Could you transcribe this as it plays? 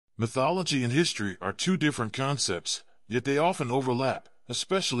Mythology and history are two different concepts, yet they often overlap,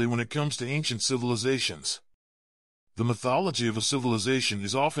 especially when it comes to ancient civilizations. The mythology of a civilization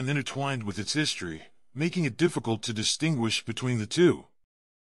is often intertwined with its history, making it difficult to distinguish between the two.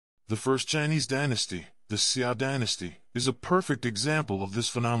 The first Chinese dynasty, the Xia dynasty, is a perfect example of this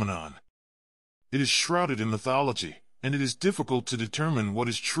phenomenon. It is shrouded in mythology, and it is difficult to determine what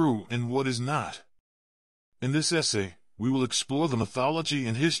is true and what is not. In this essay, we will explore the mythology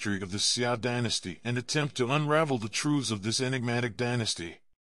and history of the Xia dynasty and attempt to unravel the truths of this enigmatic dynasty.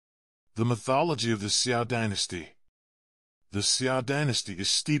 The mythology of the Xia dynasty. The Xia dynasty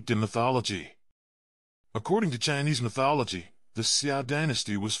is steeped in mythology. According to Chinese mythology, the Xia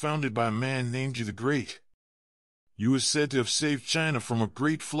dynasty was founded by a man named Yu the Great. Yu is said to have saved China from a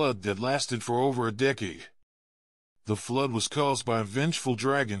great flood that lasted for over a decade. The flood was caused by a vengeful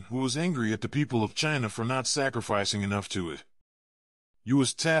dragon who was angry at the people of China for not sacrificing enough to it. Yu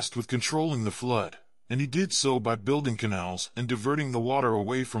was tasked with controlling the flood, and he did so by building canals and diverting the water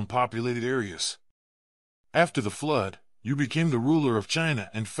away from populated areas. After the flood, Yu became the ruler of China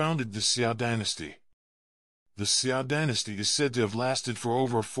and founded the Xia dynasty. The Xia dynasty is said to have lasted for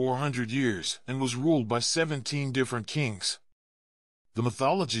over 400 years and was ruled by 17 different kings. The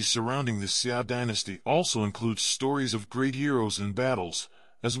mythology surrounding the Xia dynasty also includes stories of great heroes and battles,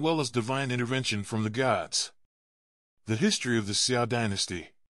 as well as divine intervention from the gods. The history of the Xia dynasty.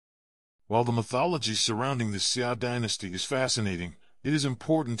 While the mythology surrounding the Xia dynasty is fascinating, it is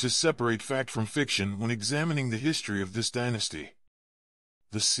important to separate fact from fiction when examining the history of this dynasty.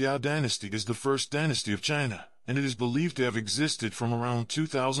 The Xia dynasty is the first dynasty of China, and it is believed to have existed from around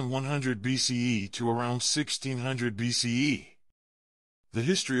 2100 BCE to around 1600 BCE. The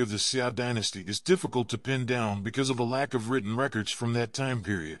history of the Xia dynasty is difficult to pin down because of a lack of written records from that time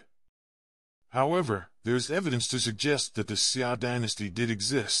period. However, there is evidence to suggest that the Xia dynasty did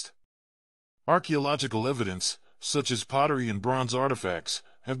exist. Archaeological evidence, such as pottery and bronze artifacts,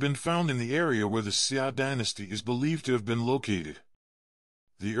 have been found in the area where the Xia dynasty is believed to have been located.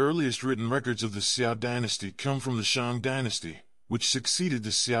 The earliest written records of the Xia dynasty come from the Shang dynasty, which succeeded the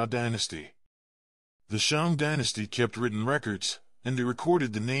Xia dynasty. The Shang dynasty kept written records, and they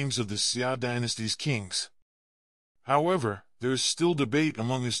recorded the names of the Xia dynasty's kings. However, there is still debate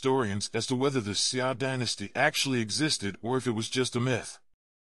among historians as to whether the Xia dynasty actually existed or if it was just a myth.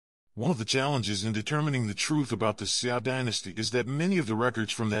 One of the challenges in determining the truth about the Xia dynasty is that many of the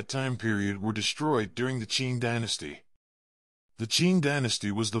records from that time period were destroyed during the Qing dynasty. The Qing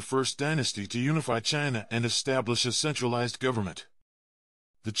dynasty was the first dynasty to unify China and establish a centralized government.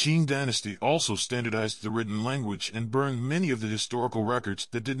 The Qing dynasty also standardized the written language and burned many of the historical records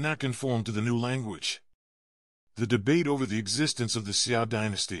that did not conform to the new language. The debate over the existence of the Xia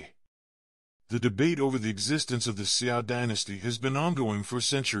dynasty. The debate over the existence of the Xia dynasty has been ongoing for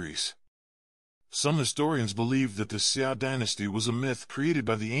centuries. Some historians believe that the Xia dynasty was a myth created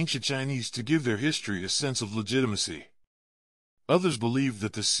by the ancient Chinese to give their history a sense of legitimacy. Others believe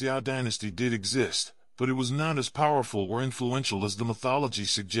that the Xia dynasty did exist, but it was not as powerful or influential as the mythology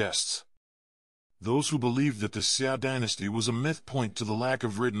suggests. Those who believe that the Xia dynasty was a myth point to the lack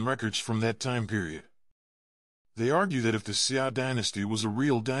of written records from that time period. They argue that if the Xia dynasty was a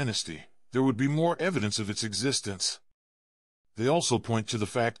real dynasty, there would be more evidence of its existence. They also point to the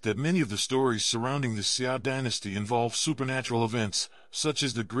fact that many of the stories surrounding the Xia dynasty involve supernatural events, such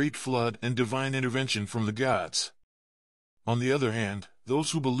as the Great Flood and divine intervention from the gods. On the other hand,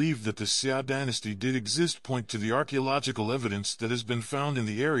 those who believe that the Xia dynasty did exist point to the archaeological evidence that has been found in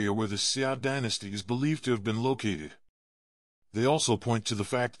the area where the Xia dynasty is believed to have been located. They also point to the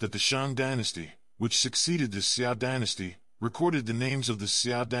fact that the Shang dynasty, which succeeded the Xia dynasty, recorded the names of the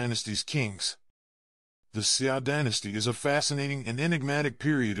Xia dynasty's kings. The Xia dynasty is a fascinating and enigmatic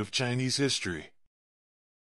period of Chinese history.